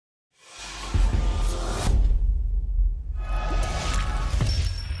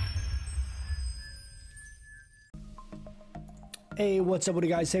Hey, what's up,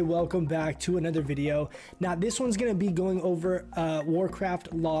 guys? Hey, welcome back to another video. Now, this one's going to be going over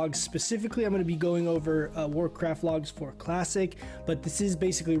Warcraft Logs. Specifically, I'm going to be going over Warcraft Logs for Classic, but this is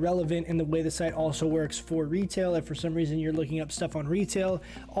basically relevant in the way the site also works for retail. If for some reason you're looking up stuff on retail,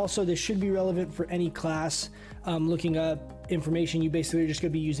 also this should be relevant for any class. Looking up information, you basically are just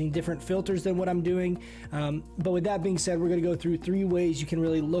going to be using different filters than what I'm doing. But with that being said, we're going to go through 3 ways you can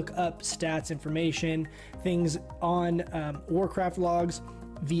really look up stats, information, things on Warcraft Logs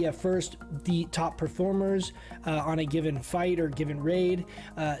via first the top performers on a given fight or given raid.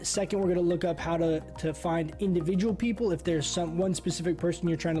 Second, we're going to look up how to find individual people if there's one specific person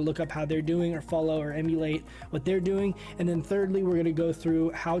you're trying to look up how they're doing or follow or emulate what they're doing. And then thirdly, we're going to go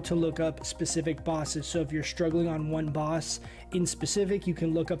through how to look up specific bosses. So if you're struggling on one boss in specific, you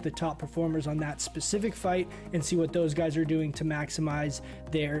can look up the top performers on that specific fight and see what those guys are doing to maximize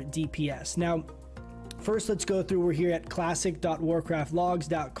their DPS. Now, first, let's go through. We're here at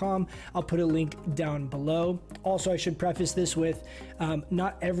classic.warcraftlogs.com. I'll put a link down below. Also, I should preface this with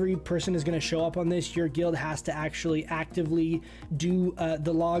not every person is going to show up on this. Your guild has to actually actively do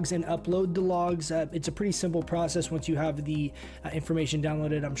the logs and upload the logs. It's a pretty simple process once you have the information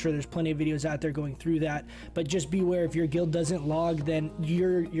downloaded. I'm sure there's plenty of videos out there going through that, but just beware, if your guild doesn't log, then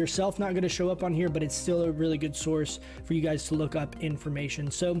you're yourself not going to show up on here, but it's still a really good source for you guys to look up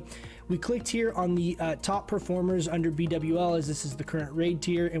information. So we clicked here on the top performers under BWL, as this is the current raid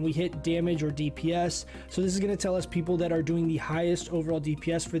tier, and we hit damage or DPS. So this is going to tell us people that are doing the highest overall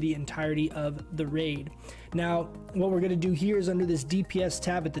DPS for the entirety of the raid. Now, what we're going to do here is under this DPS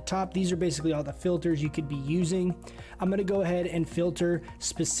tab at the top, these are basically all the filters you could be using. I'm going to go ahead and filter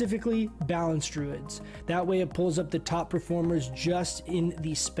specifically balanced druids. That way it pulls up the top performers just in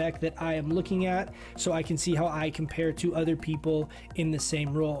the spec that I am looking at, so I can see how I compare to other people in the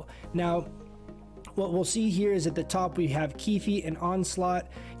same role. Now, what we'll see here is at the top we have Keefe and Onslaught.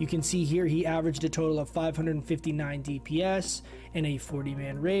 You can see here he averaged a total of 559 DPS in a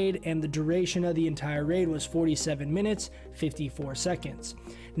 40-man raid, and the duration of the entire raid was 47 minutes 54 seconds.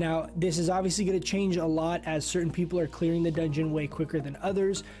 Now, this is obviously going to change a lot as certain people are clearing the dungeon way quicker than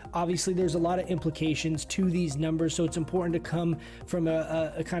others. Obviously, there's a lot of implications to these numbers, so it's important to come from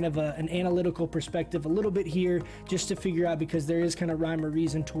a kind of an analytical perspective a little bit here, just to figure out, because there is kind of rhyme or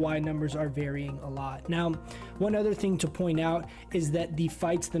reason to why numbers are varying a lot. Now, one other thing to point out is that the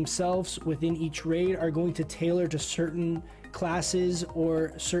fights themselves within each raid are going to tailor to certain classes,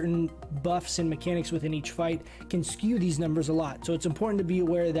 or certain buffs and mechanics within each fight can skew these numbers a lot. So it's important to be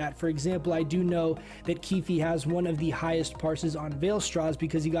aware of that. For example, I do know that Keefe has one of the highest parses on Veil Straws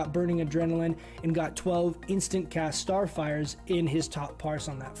because he got Burning Adrenaline and got 12 instant cast Starfires in his top parse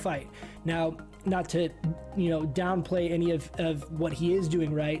on that fight. Now, not to downplay any of what he is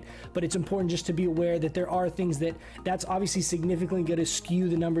doing right, but it's important just to be aware that there are things that's obviously significantly going to skew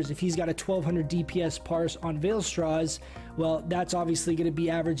the numbers. If he's got a 1200 DPS parse on Veil Straws, well, that's obviously going to be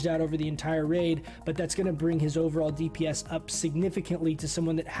averaged out over the entire raid, but that's going to bring his overall DPS up significantly to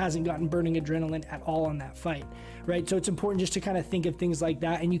someone that hasn't gotten Burning Adrenaline at all on that fight, right? So it's important just to kind of think of things like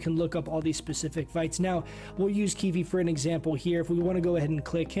that, and you can look up all these specific fights. Now, we'll use Keefe for an example here. If we want to go ahead and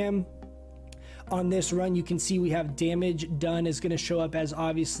click him, on this run, you can see we have damage done is going to show up as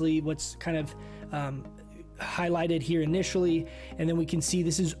obviously what's kind of highlighted here initially, and then we can see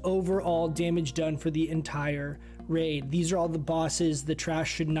this is overall damage done for the entire raid. These are all the bosses. The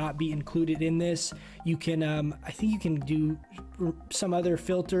trash should not be included in this. You can I think you can do some other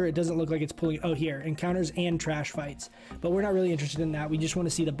filter. It doesn't look like it's pulling. Oh, here, encounters and trash fights, but we're not really interested in that. We just want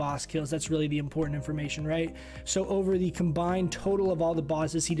to see the boss kills. That's really the important information, right? So over the combined total of all the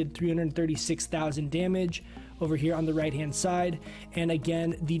bosses, he did 336,000 damage over here on the right hand side. And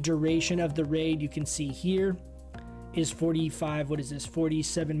again, the duration of the raid you can see here is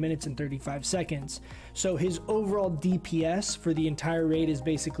 47 minutes and 35 seconds. So his overall DPS for the entire raid is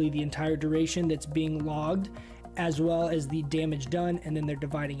basically the entire duration that's being logged, as well as the damage done, and then they're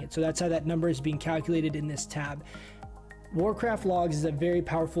dividing it. So that's how that number is being calculated in this tab. Warcraft Logs is a very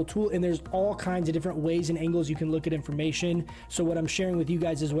powerful tool, and there's all kinds of different ways and angles you can look at information. So what I'm sharing with you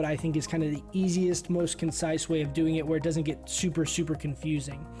guys is what I think is kind of the easiest, most concise way of doing it, where it doesn't get super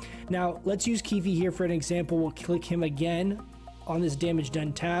confusing. Now, let's use Keefe here for an example. We'll click him again on this damage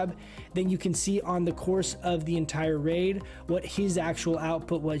done tab. Then you can see on the course of the entire raid what his actual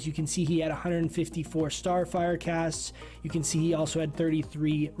output was. You can see he had 154 Starfire casts. You can see he also had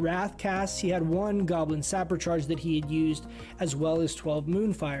 33 Wrath casts. He had 1 Goblin Sapper charge that he had used, as well as 12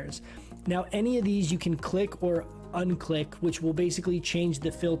 Moonfires. Now, any of these you can click or unclick, which will basically change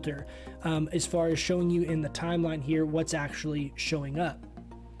the filter as far as showing you in the timeline here what's actually showing up.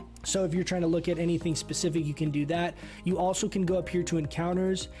 So if you're trying to look at anything specific, you can do that. You also can go up here to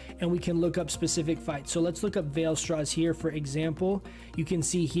encounters and we can look up specific fights. So let's look up Veilstraws here, for example. You can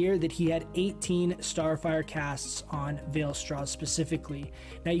see here that he had 18 Starfire casts on Veilstraws specifically.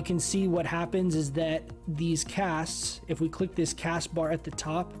 Now you can see what happens is that these casts, if we click this cast bar at the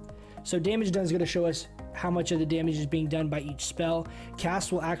top, so damage done is going to show us how much of the damage is being done by each spell.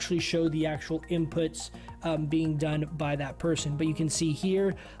 Cast will actually show the actual inputs being done by that person. But you can see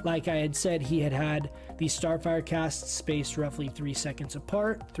here, like I had said, he had these Starfire casts spaced roughly 3 seconds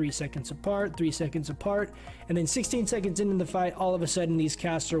apart, 3 seconds apart, 3 seconds apart, and then 16 seconds into the fight, all of a sudden these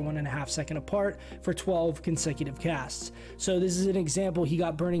casts are 1.5 seconds apart for 12 consecutive casts. So this is an example. He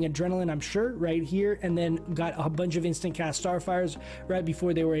got Burning Adrenaline, I'm sure, right here, and then got a bunch of instant cast Starfires right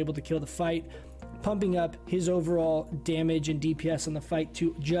before they were able to kill the fight, pumping up his overall damage and DPS on the fight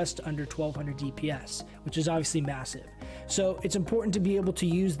to just under 1200 DPS, which is obviously massive. So it's important to be able to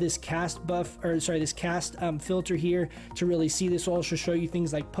use this cast buff, or sorry, this cast filter here to really see this. Will also show you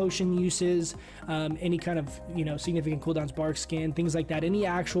things like potion uses, any kind of, you know, significant cooldowns, bark scan, things like that. Any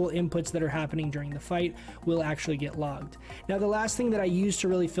actual inputs that are happening during the fight will actually get logged. Now, the last thing that I use to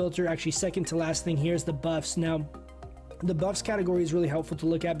really filter, actually second to last thing here, is the buffs. Now, the buffs category is really helpful to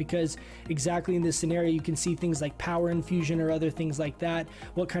look at because exactly in this scenario, you can see things like power infusion or other things like that,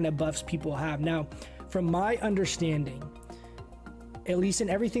 what kind of buffs people have. Now, from my understanding, at least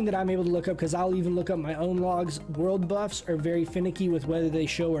in everything that I'm able to look up, because I'll even look up my own logs, world buffs are very finicky with whether they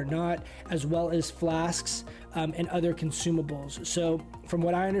show or not, as well as flasks and other consumables. So from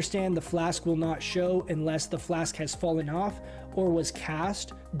what I understand, the flask will not show unless the flask has fallen off or was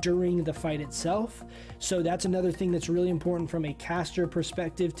cast during the fight itself. So that's another thing that's really important from a caster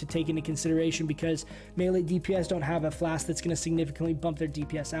perspective to take into consideration, because melee DPS don't have a flask that's going to significantly bump their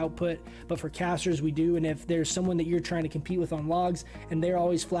DPS output, but for casters we do. And if there's someone that you're trying to compete with on logs and they're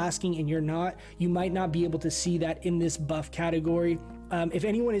always flasking and you're not, you might not be able to see that in this buff category. If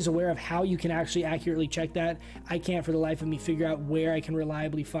anyone is aware of how you can actually accurately check that, I can't for the life of me figure out where I can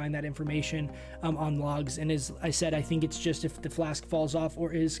reliably find that information on logs. And as I said, I think it's just if the flask falls off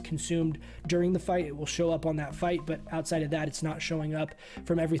or is consumed during the fight, it will show up on that fight. But outside of that, it's not showing up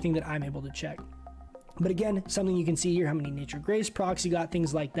from everything that I'm able to check. But again, something you can see here, how many Nature Grace procs you got,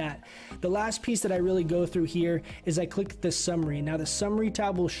 things like that. The last piece that I really go through here is I click the summary. Now the summary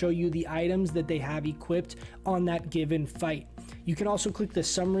tab will show you the items that they have equipped on that given fight. You can also click the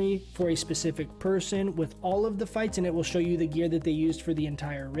summary for a specific person with all of the fights, and it will show you the gear that they used for the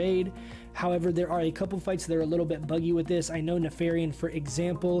entire raid. However, there are a couple fights that are a little bit buggy with this. I know Nefarian, for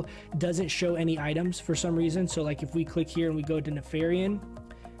example, doesn't show any items for some reason. So like if we click here and we go to Nefarian,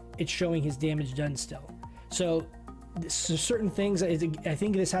 it's showing his damage done still. So certain things, I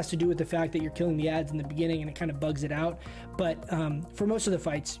think this has to do with the fact that you're killing the ads in the beginning and it kind of bugs it out. But for most of the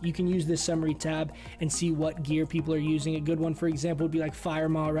fights, you can use this summary tab and see what gear people are using. A good one, for example, would be like Fire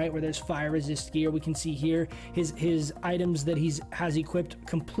Maw, right, where there's fire resist gear. We can see here his items that has equipped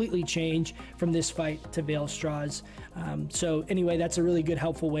completely change from this fight to Veilstraws. So anyway, that's a really good,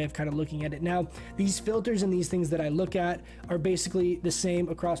 helpful way of kind of looking at it. Now, these filters and these things that I look at are basically the same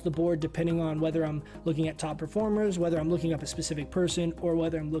across the board, depending on whether I'm looking at top performers, whether I'm looking up a specific person, or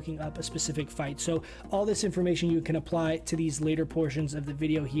whether I'm looking up a specific fight. So all this information you can apply to these later portions of the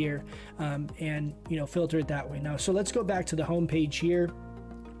video here, and filter it that way. Now, so let's go back to the home page here.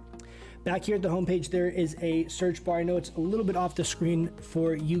 Back here at the homepage, there is a search bar. I know it's a little bit off the screen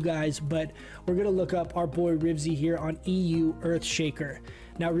for you guys, but we're going to look up our boy Rivsy here on EU Earthshaker.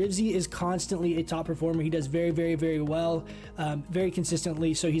 Now, Rivsy is constantly a top performer. He does very, very, very well, very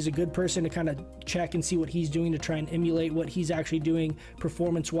consistently. So he's a good person to kind of check and see what he's doing to try and emulate what he's actually doing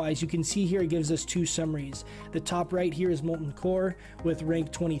performance-wise. You can see here it gives us two summaries. The top right here is Molten Core with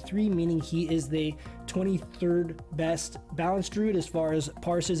rank 23, meaning he is the 23rd best balanced druid as far as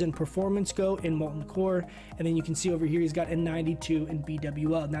parses and performance go in Molten Core. And then you can see over here he's got a 92 in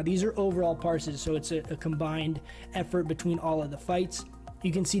BWL. Now, these are overall parses, so it's a combined effort between all of the fights.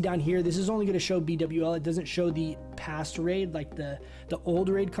 You can see down here, this is only going to show BWL. It doesn't show the past raid, like the old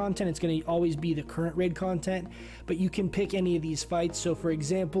raid content. It's going to always be the current raid content, but you can pick any of these fights. So for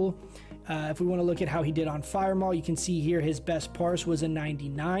example, if we want to look at how he did on Fire Maw, you can see here his best parse was a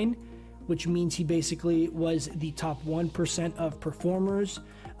 99, which means he basically was the top 1% of performers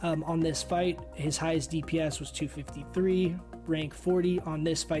on this fight. His highest DPS was 253, rank 40 on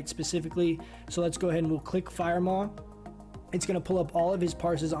this fight specifically. So let's go ahead and we'll click Fire Maw. It's going to pull up all of his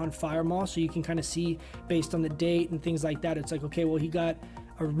parses on Fire Maw, so you can kind of see based on the date and things like that. It's like, okay, well, he got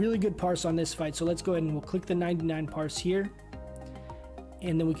a really good parse on this fight. So let's go ahead and we'll click the 99 parse here.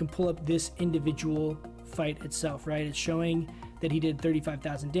 And then we can pull up this individual fight itself, right? It's showing that he did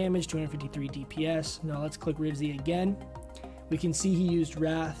 35,000 damage, 253 DPS. Now let's click Rivsy again. We can see he used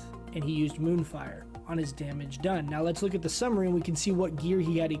Wrath and he used Moonfire on his damage done. Now let's look at the summary and we can see what gear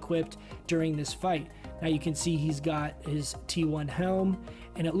he had equipped during this fight. Now you can see he's got his T1 helm,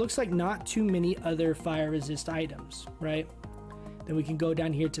 and it looks like not too many other fire resist items, right? Then we can go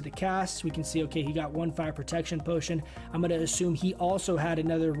down here to the casts. We can see, okay, he got one fire protection potion. I'm going to assume he also had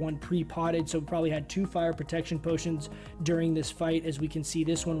another one pre-potted, so probably had 2 fire protection potions during this fight. As we can see,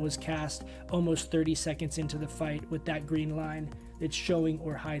 this one was cast almost 30 seconds into the fight with that green line that's showing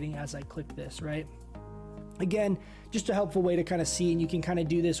or hiding as I click this, right? Again, just a helpful way to kind of see, and you can kind of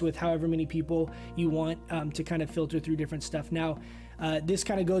do this with however many people you want to kind of filter through different stuff. Now, this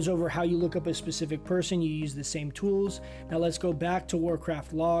kind of goes over how you look up a specific person. You use the same tools. Now let's go back to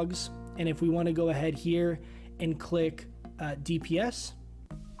Warcraft Logs, and if we want to go ahead here and click DPS.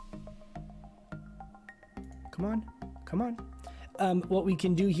 Come on. What we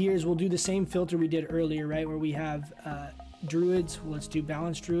can do here is we'll do the same filter we did earlier, right, where we have Druids. Let's do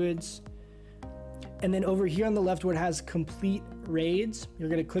balanced Druids. And then over here on the left where it has complete raids, you're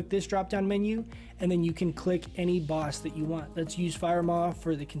going to click this drop down menu, and then you can click any boss that you want. Let's use Firemaw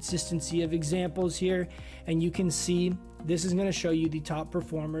for the consistency of examples here, and you can see this is going to show you the top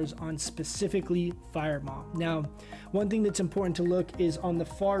performers on specifically Firemaw. Now, one thing that's important to look is on the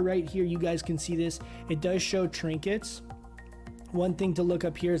far right here, you guys can see this, it does show trinkets. One thing to look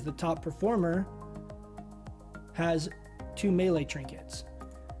up here is the top performer has 2 melee trinkets.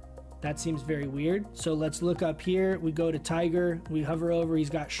 That seems very weird. So let's look up here. We go to Tiger, we hover over,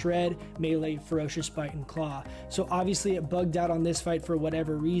 he's got Shred, Melee, Ferocious Bite, and Claw. So obviously it bugged out on this fight for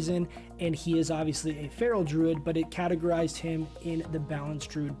whatever reason, and he is obviously a Feral Druid, but it categorized him in the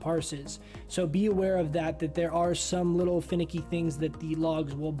Balanced Druid parses. So be aware of that, that there are some little finicky things that the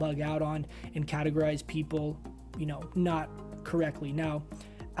logs will bug out on and categorize people, you know, not correctly. Now,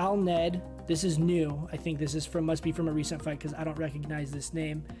 Al Ned, this is new. I think this is from, must be from a recent fight because I don't recognize this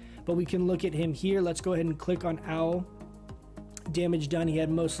name. But we can look at him here. Let's go ahead and click on Owl. Damage done, he had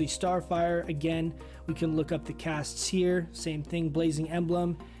mostly Starfire. Again, we can look up the casts here. Same thing, Blazing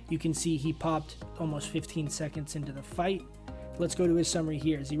Emblem. You can see he popped almost 15 seconds into the fight. Let's go to his summary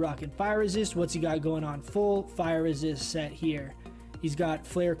here. Is he rocking Fire Resist? What's he got going on? Full Fire Resist set here. He's got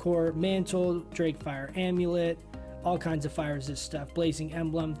Flare Core Mantle, Drakefire Amulet, all kinds of Fire Resist stuff, Blazing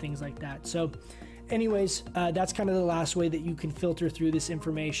Emblem, things like that. So anyways, that's kind of the last way that you can filter through this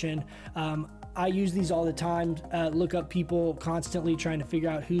information. I use these all the time, look up people constantly trying to figure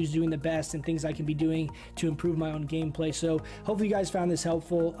out who's doing the best and things I can be doing to improve my own gameplay. So hopefully you guys found this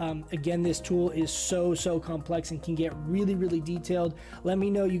helpful. Again, this tool is so complex and can get really detailed. Let me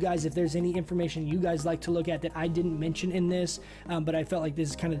know, you guys, if there's any information you guys like to look at that I didn't mention in this, but I felt like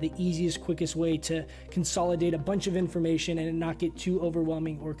this is kind of the easiest, quickest way to consolidate a bunch of information and not get too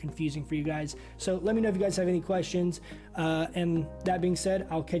overwhelming or confusing for you guys. So let me know if you guys have any questions. And that being said,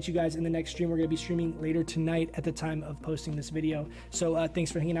 I'll catch you guys in the next stream. We're going to be streaming later tonight at the time of posting this video. So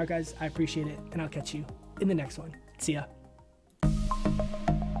thanks for hanging out, guys. I appreciate it, and I'll catch you in the next one. See ya.